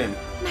buddy then?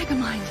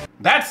 Megamind.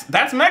 That's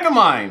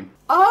Megamind.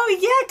 Oh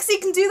yeah, because he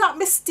can do that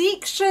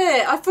mystique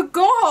shit. I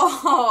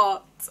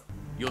forgot.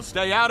 You'll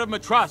stay out of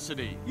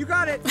Metrocity. You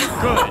got it.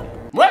 Good.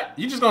 What?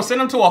 You just gonna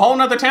send him to a whole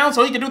nother town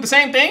so he can do the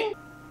same thing?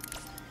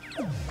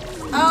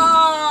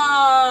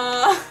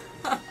 Ah.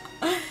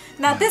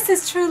 Now this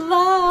is true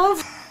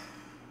love.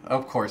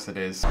 Of course it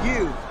is.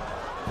 You.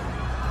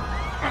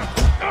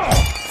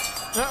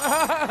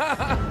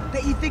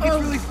 Bet you think it's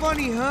really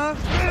funny, huh?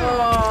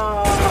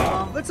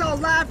 Oh. Let's all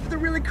laugh at the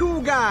really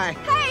cool guy.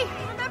 Hey,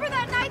 remember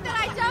that night that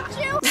I dumped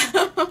you?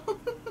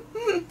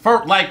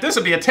 For like, this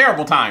would be a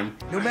terrible time.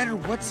 No matter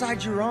what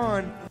side you're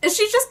on, Is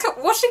she just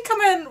what's she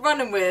coming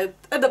running with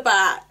at the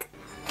back?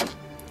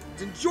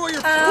 enjoy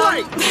your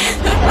flight.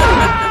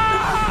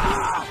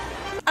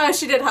 Oh,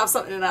 she did have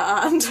something in her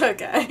hand.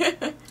 Okay.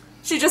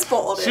 She just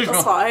bottled it.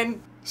 That's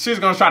fine. She's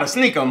gonna try to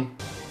sneak him.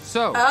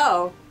 So,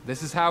 Oh.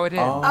 this is how it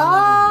ends.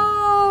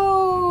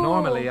 Oh.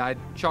 Normally, I'd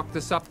chalk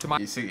this up to my...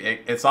 You see,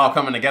 it's all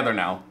coming together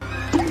now.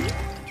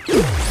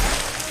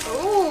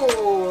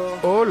 Ooh.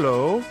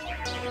 Olo.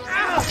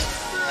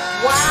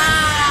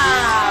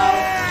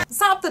 Wow. Is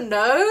that up the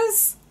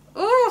nose?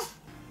 Oof.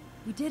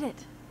 You did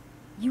it.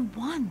 You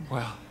won.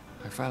 Well,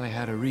 I finally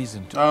had a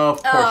reason to... Oh,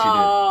 of course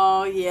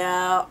Oh,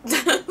 yeah. you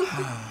did.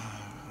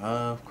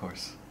 Of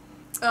course.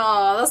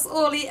 Oh, that's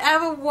all he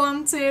ever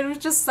wanted, was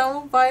just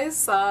someone by his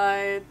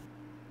side.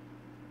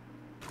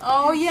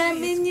 Oh, yeah,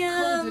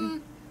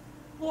 Minion.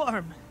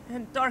 Warm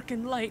and dark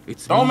and light.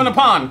 It's Throw him in the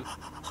pond.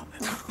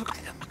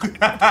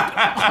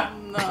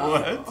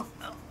 No.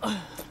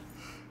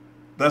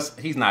 What?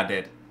 He's not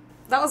dead.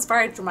 That was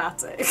very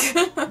dramatic.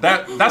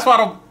 That's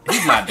why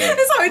he's not dead.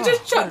 That's how he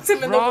just chucked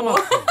him in the wall.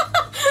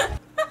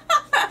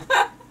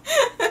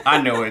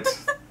 I knew it.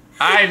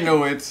 I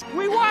knew it.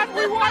 We won!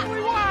 We won!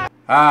 We won!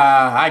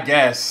 I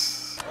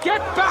guess. Get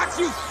back,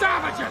 you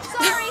savages!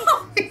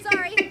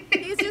 Sorry.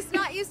 He's just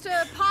not used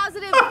to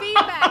positive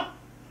feedback.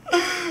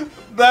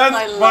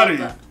 That's funny.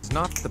 It's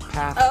not the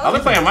path. Are they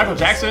playing Michael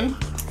Jackson?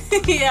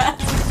 Yeah.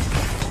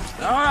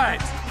 All right,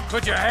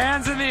 Put your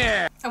hands in the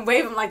air. And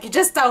wave them like you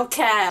just don't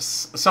care.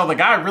 So the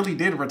guy really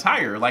did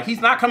retire. Like,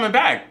 he's not coming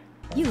back.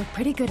 You look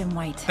pretty good in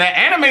white. The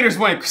animators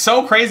went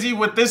so crazy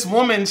with this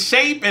woman's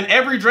shape and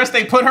every dress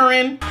they put her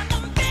in.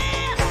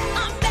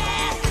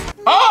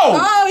 Oh!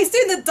 Oh, he's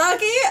doing the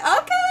Dougie?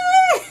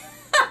 Okay.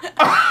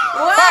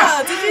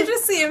 Wow, did you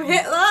just see him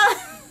hit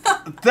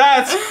that?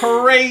 That's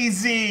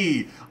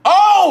crazy.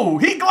 Oh,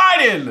 he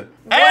glided.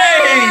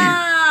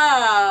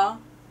 Wow.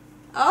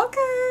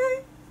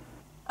 Okay.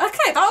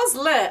 Okay, that was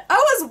lit.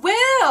 Oh, it was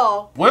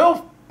Will.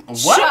 Will? What?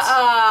 Shut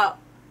up.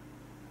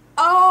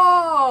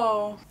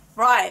 Oh.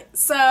 Right,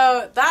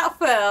 so that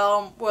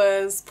film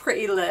was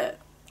pretty lit.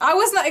 I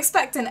was not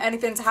expecting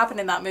anything to happen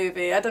in that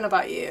movie. I don't know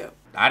about you.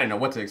 I didn't know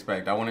what to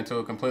expect. I went into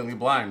it completely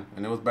blind,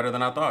 and it was better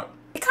than I thought.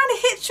 It kind of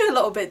hits you a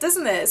little bit,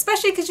 doesn't it?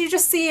 Especially because you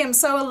just see him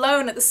so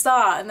alone at the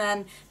start, and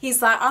then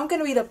he's like, I'm going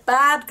to be the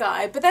bad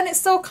guy. But then it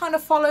still kind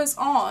of follows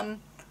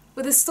on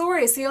with his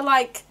story. So you're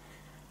like,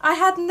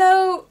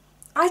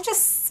 I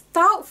just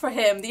felt for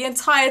him the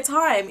entire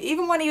time.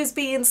 Even when he was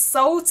being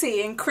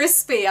salty and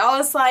crispy, I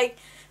was like,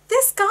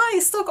 this guy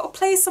has still got a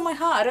place in my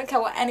heart. I don't care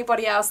what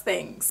anybody else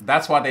thinks.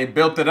 That's why they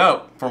built it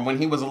up from when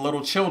he was a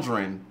little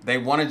children. They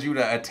wanted you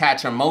to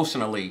attach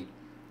emotionally.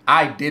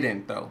 I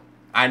didn't, though.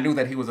 I knew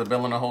that he was a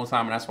villain the whole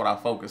time, and that's what I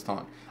focused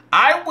on.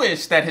 I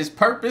wish that his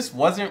purpose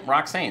wasn't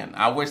Roxanne.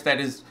 I wish that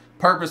his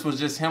purpose was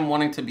just him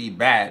wanting to be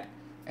bad,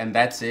 and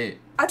that's it.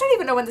 I don't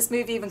even know when this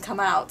movie even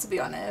come out, to be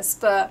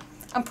honest, but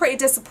I'm pretty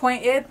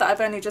disappointed that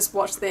I've only just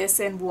watched this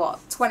in, what,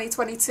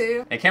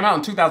 2022? It came out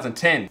in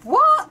 2010.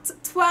 What?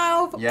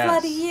 12 Yes.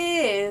 bloody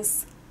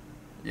years.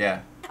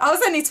 Yeah. I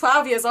was only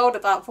 12 years old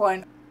at that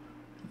point.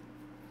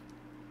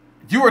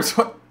 You were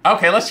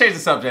okay, let's change the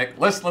subject.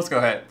 Let's go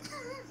ahead.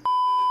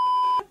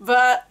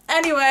 But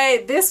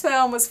anyway, this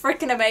film was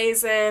freaking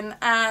amazing,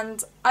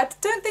 and I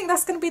don't think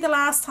that's going to be the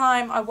last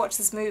time I watch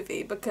this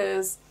movie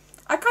because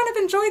I kind of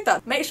enjoyed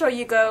that. Make sure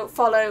you go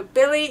follow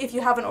Billy if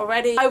you haven't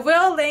already. I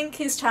will link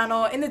his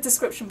channel in the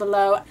description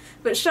below,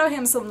 but show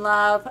him some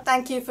love.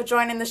 Thank you for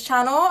joining this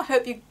channel.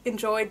 Hope you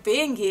enjoyed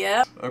being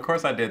here. Of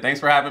course I did. Thanks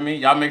for having me.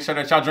 Y'all make sure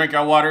that y'all drink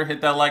your water, hit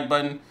that like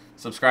button,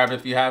 subscribe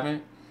if you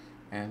haven't,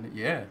 and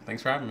yeah,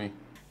 thanks for having me.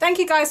 Thank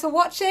you guys for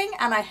watching,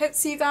 and I hope to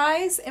see you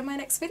guys in my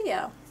next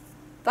video.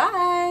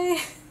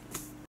 Bye!